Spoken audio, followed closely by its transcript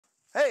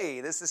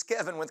Hey, this is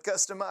Kevin with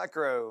Custom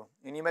Micro,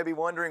 and you may be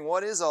wondering,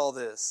 what is all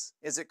this?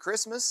 Is it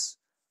Christmas?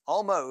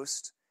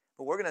 Almost,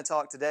 but we're going to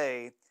talk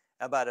today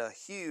about a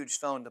huge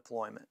phone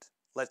deployment.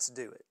 Let's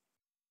do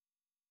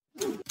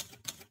it.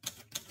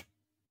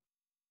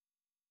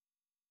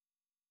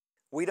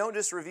 We don't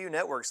just review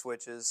network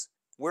switches.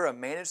 We're a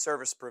managed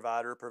service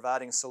provider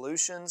providing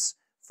solutions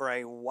for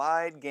a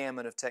wide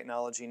gamut of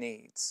technology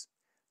needs.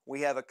 We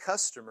have a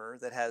customer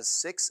that has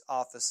 6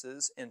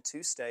 offices in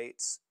 2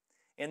 states,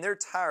 and they're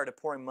tired of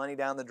pouring money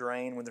down the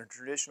drain with their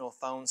traditional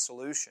phone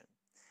solution.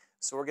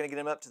 So we're going to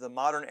get them up to the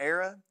modern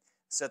era,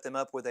 set them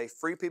up with a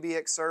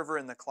freepbx server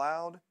in the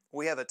cloud.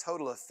 We have a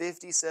total of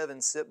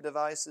 57 SIP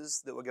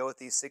devices that will go at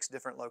these 6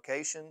 different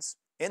locations.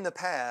 In the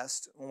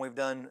past, when we've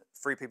done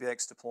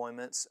freepbx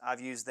deployments, I've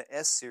used the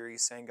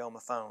S-Series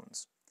Sangoma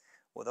phones.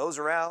 Well, those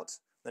are out.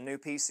 The new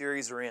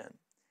P-Series are in.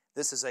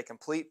 This is a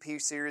complete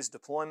P-Series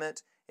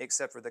deployment,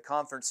 except for the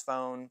conference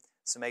phone,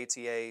 some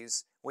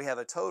ATAs. We have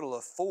a total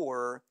of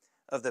 4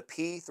 of the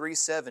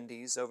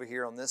P370s over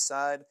here on this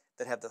side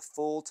that have the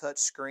full touch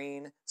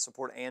screen,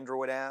 support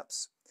Android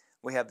apps.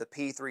 We have the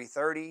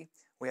P330.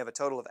 We have a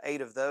total of 8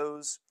 of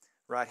those.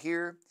 Right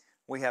here,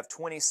 we have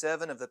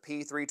 27 of the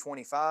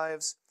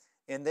P325s,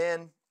 and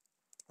then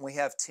we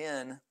have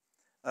 10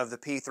 of the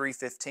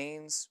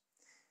P315s.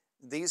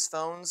 These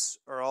phones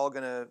are all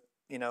going to,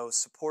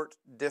 support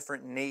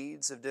different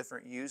needs of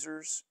different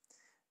users.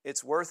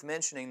 It's worth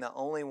mentioning that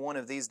only one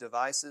of these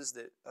devices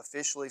that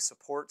officially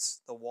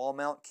supports the wall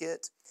mount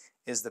kit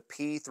is the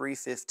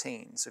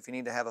P315. So if you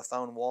need to have a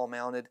phone wall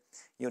mounted,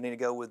 you'll need to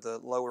go with the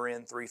lower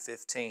end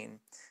 315.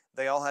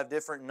 They all have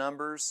different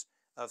numbers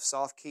of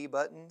soft key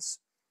buttons,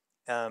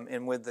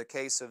 and with the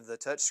case of the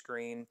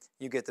touchscreen,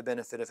 you get the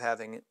benefit of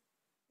having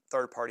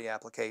third-party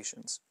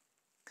applications.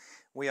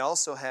 We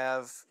also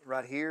have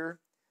right here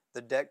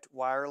the decked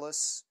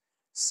wireless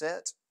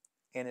set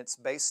and its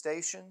base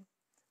station.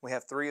 We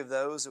have 3 of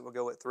those that will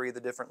go at 3 of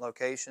the different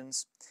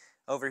locations.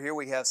 Over here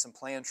we have some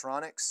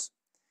Plantronics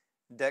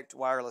decked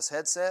wireless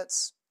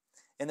headsets,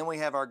 and then we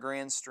have our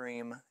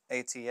Grandstream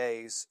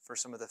ATAs for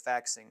some of the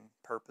faxing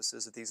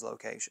purposes at these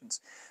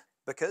locations.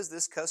 Because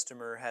this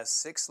customer has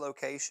 6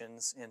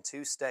 locations in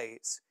 2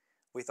 states,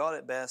 we thought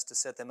it best to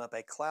set them up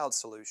a cloud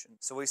solution.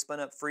 So we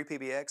spun up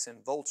freepbx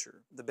and Vultr.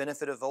 The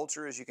benefit of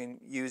Vultr is you can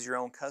use your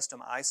own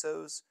custom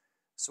ISOs.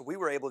 So we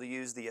were able to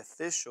use the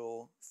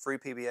official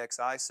freepbx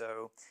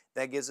ISO.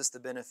 That gives us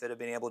the benefit of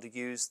being able to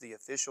use the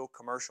official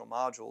commercial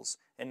modules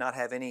and not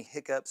have any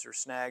hiccups or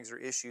snags or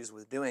issues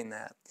with doing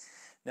that.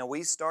 Now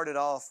we started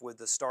off with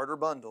the starter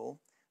bundle,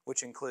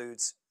 which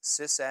includes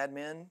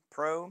Sysadmin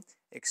Pro,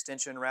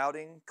 Extension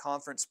Routing,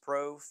 Conference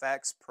Pro,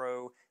 Fax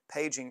Pro,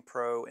 Paging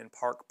Pro, and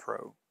Park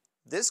Pro.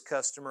 This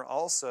customer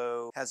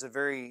also has a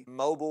very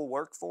mobile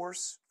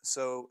workforce,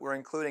 so we're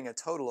including a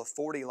total of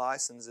 40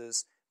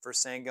 licenses for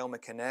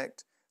Sangoma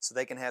Connect, so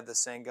they can have the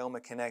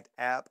Sangoma Connect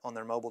app on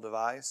their mobile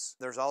device.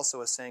 There's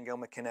also a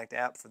Sangoma Connect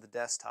app for the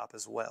desktop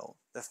as well.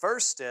 The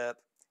first step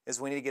is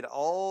we need to get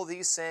all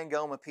these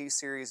Sangoma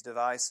P-Series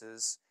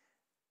devices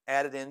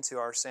added into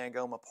our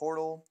Sangoma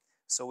portal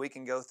so we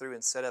can go through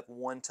and set up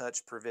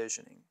one-touch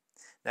provisioning.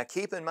 Now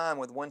keep in mind,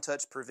 with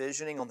one-touch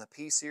provisioning on the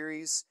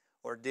P-Series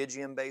or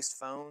Digium-based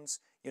phones,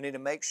 you need to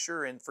make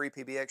sure in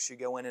freepbx you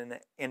go in and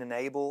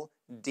enable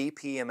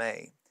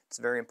DPMA. It's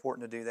very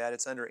important to do that.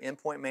 It's under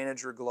Endpoint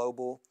Manager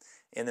Global,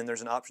 and then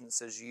there's an option that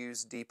says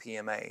Use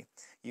DPMA.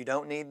 You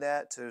don't need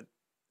that to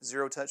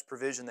zero-touch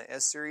provision the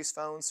S-Series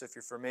phones, so if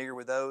you're familiar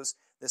with those,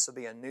 this will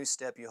be a new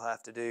step you'll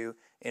have to do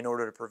in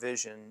order to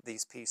provision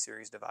these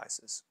P-Series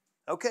devices.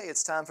 Okay,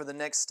 it's time for the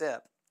next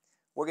step.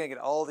 We're going to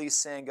get all these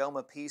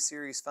Sangoma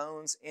P-Series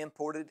phones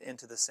imported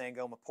into the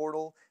Sangoma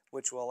portal,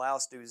 which will allow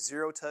us to do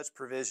zero-touch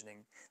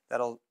provisioning.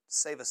 That'll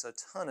save us a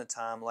ton of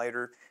time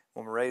later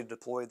when we're ready to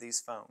deploy these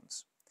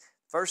phones.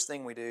 First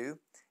thing we do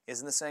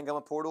is in the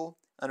Sangoma portal,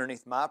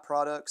 underneath My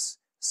Products,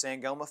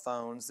 Sangoma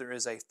Phones, there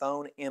is a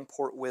Phone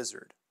Import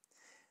Wizard.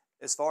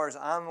 As far as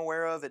I'm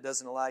aware of, it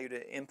doesn't allow you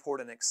to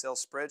import an Excel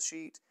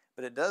spreadsheet,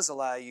 but it does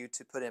allow you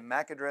to put in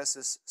MAC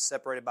addresses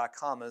separated by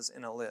commas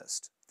in a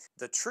list.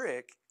 The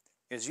trick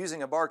is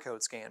using a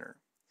barcode scanner.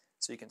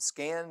 So you can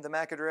scan the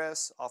MAC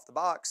address off the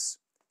box,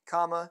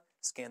 comma,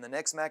 scan the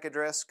next MAC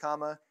address,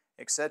 comma,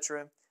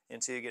 etc.,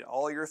 until you get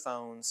all your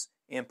phones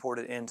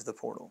imported into the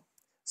portal.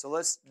 So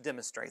let's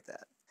demonstrate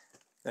that.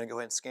 I'm going to go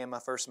ahead and scan my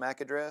first MAC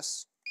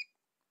address.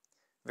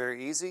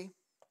 Very easy.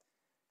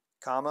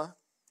 Comma.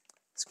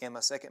 Scan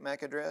my second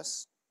MAC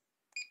address.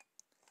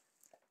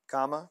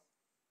 Comma.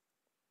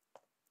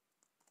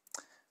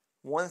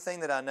 One thing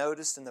that I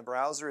noticed in the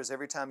browser is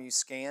every time you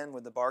scan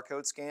with the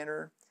barcode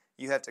scanner,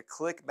 you have to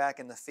click back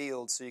in the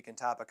field so you can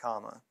type a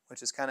comma,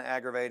 which is kind of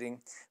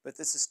aggravating, but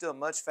this is still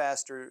much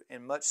faster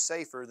and much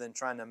safer than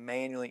trying to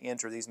manually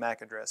enter these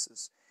MAC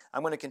addresses.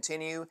 I'm going to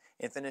continue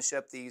and finish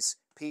up these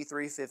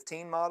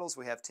P315 models.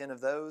 We have 10 of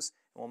those,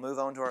 and we'll move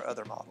on to our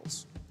other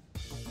models.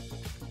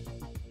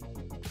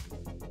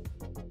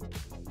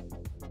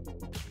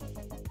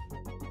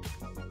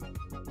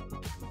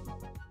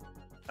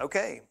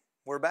 Okay,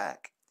 we're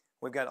back.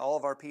 We've got all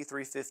of our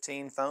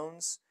P315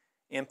 phones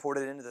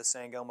imported into the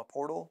Sangoma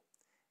portal.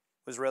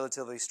 It was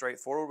relatively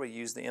straightforward. We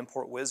used the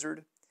import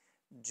wizard.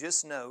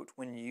 Just note,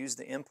 when you use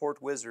the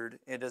import wizard,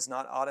 it does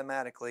not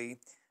automatically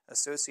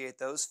associate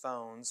those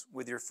phones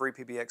with your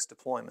freepbx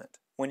deployment.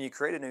 When you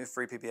create a new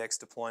freepbx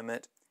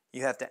deployment,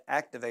 you have to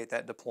activate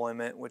that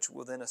deployment, which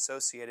will then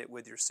associate it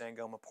with your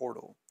Sangoma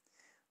portal.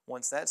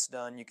 Once that's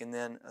done, you can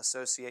then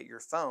associate your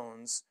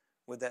phones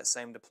with that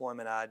same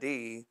deployment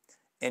ID,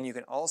 and you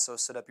can also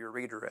set up your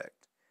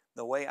redirect.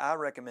 The way I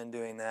recommend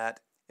doing that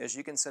is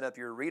you can set up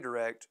your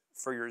redirect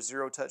for your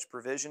zero-touch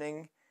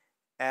provisioning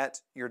at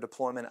your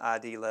deployment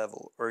ID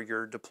level or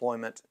your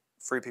deployment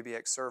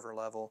freepbx server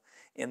level,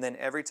 and then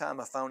every time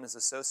a phone is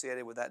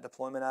associated with that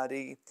deployment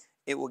ID,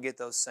 it will get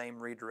those same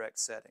redirect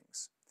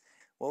settings.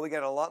 Well, we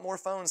got a lot more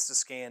phones to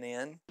scan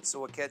in, so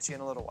we'll catch you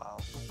in a little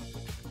while.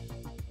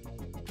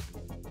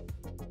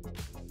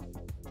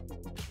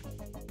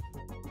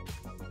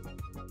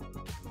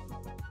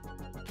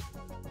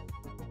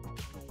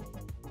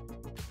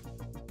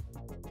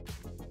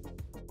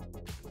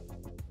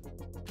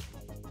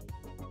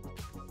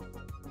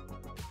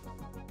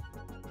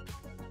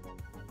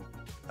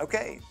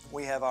 Okay,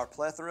 we have our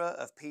plethora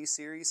of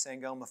P-Series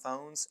Sangoma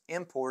phones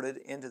imported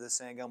into the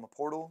Sangoma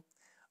portal.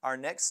 Our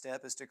next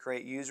step is to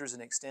create users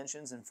and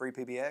extensions in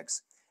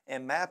freepbx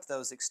and map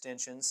those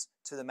extensions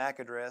to the MAC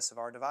address of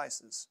our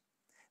devices.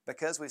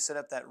 Because we've set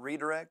up that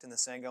redirect in the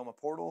Sangoma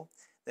portal,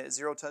 that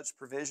zero-touch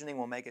provisioning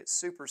will make it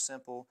super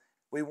simple.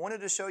 We wanted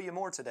to show you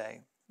more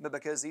today, but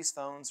because these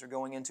phones are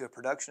going into a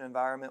production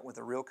environment with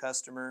a real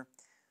customer,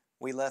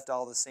 we left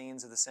all the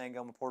scenes of the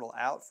Sangoma portal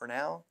out for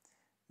now.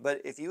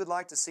 But if you would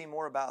like to see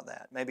more about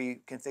that,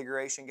 maybe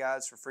configuration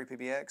guides for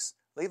freepbx,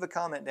 leave a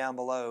comment down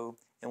below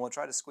and we'll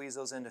try to squeeze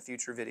those into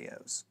future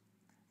videos.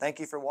 Thank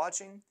you for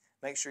watching.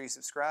 Make sure you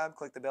subscribe,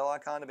 click the bell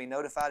icon to be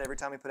notified every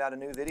time we put out a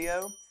new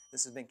video.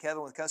 This has been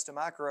Kevin with Custom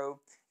Micro,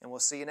 and we'll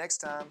see you next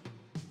time.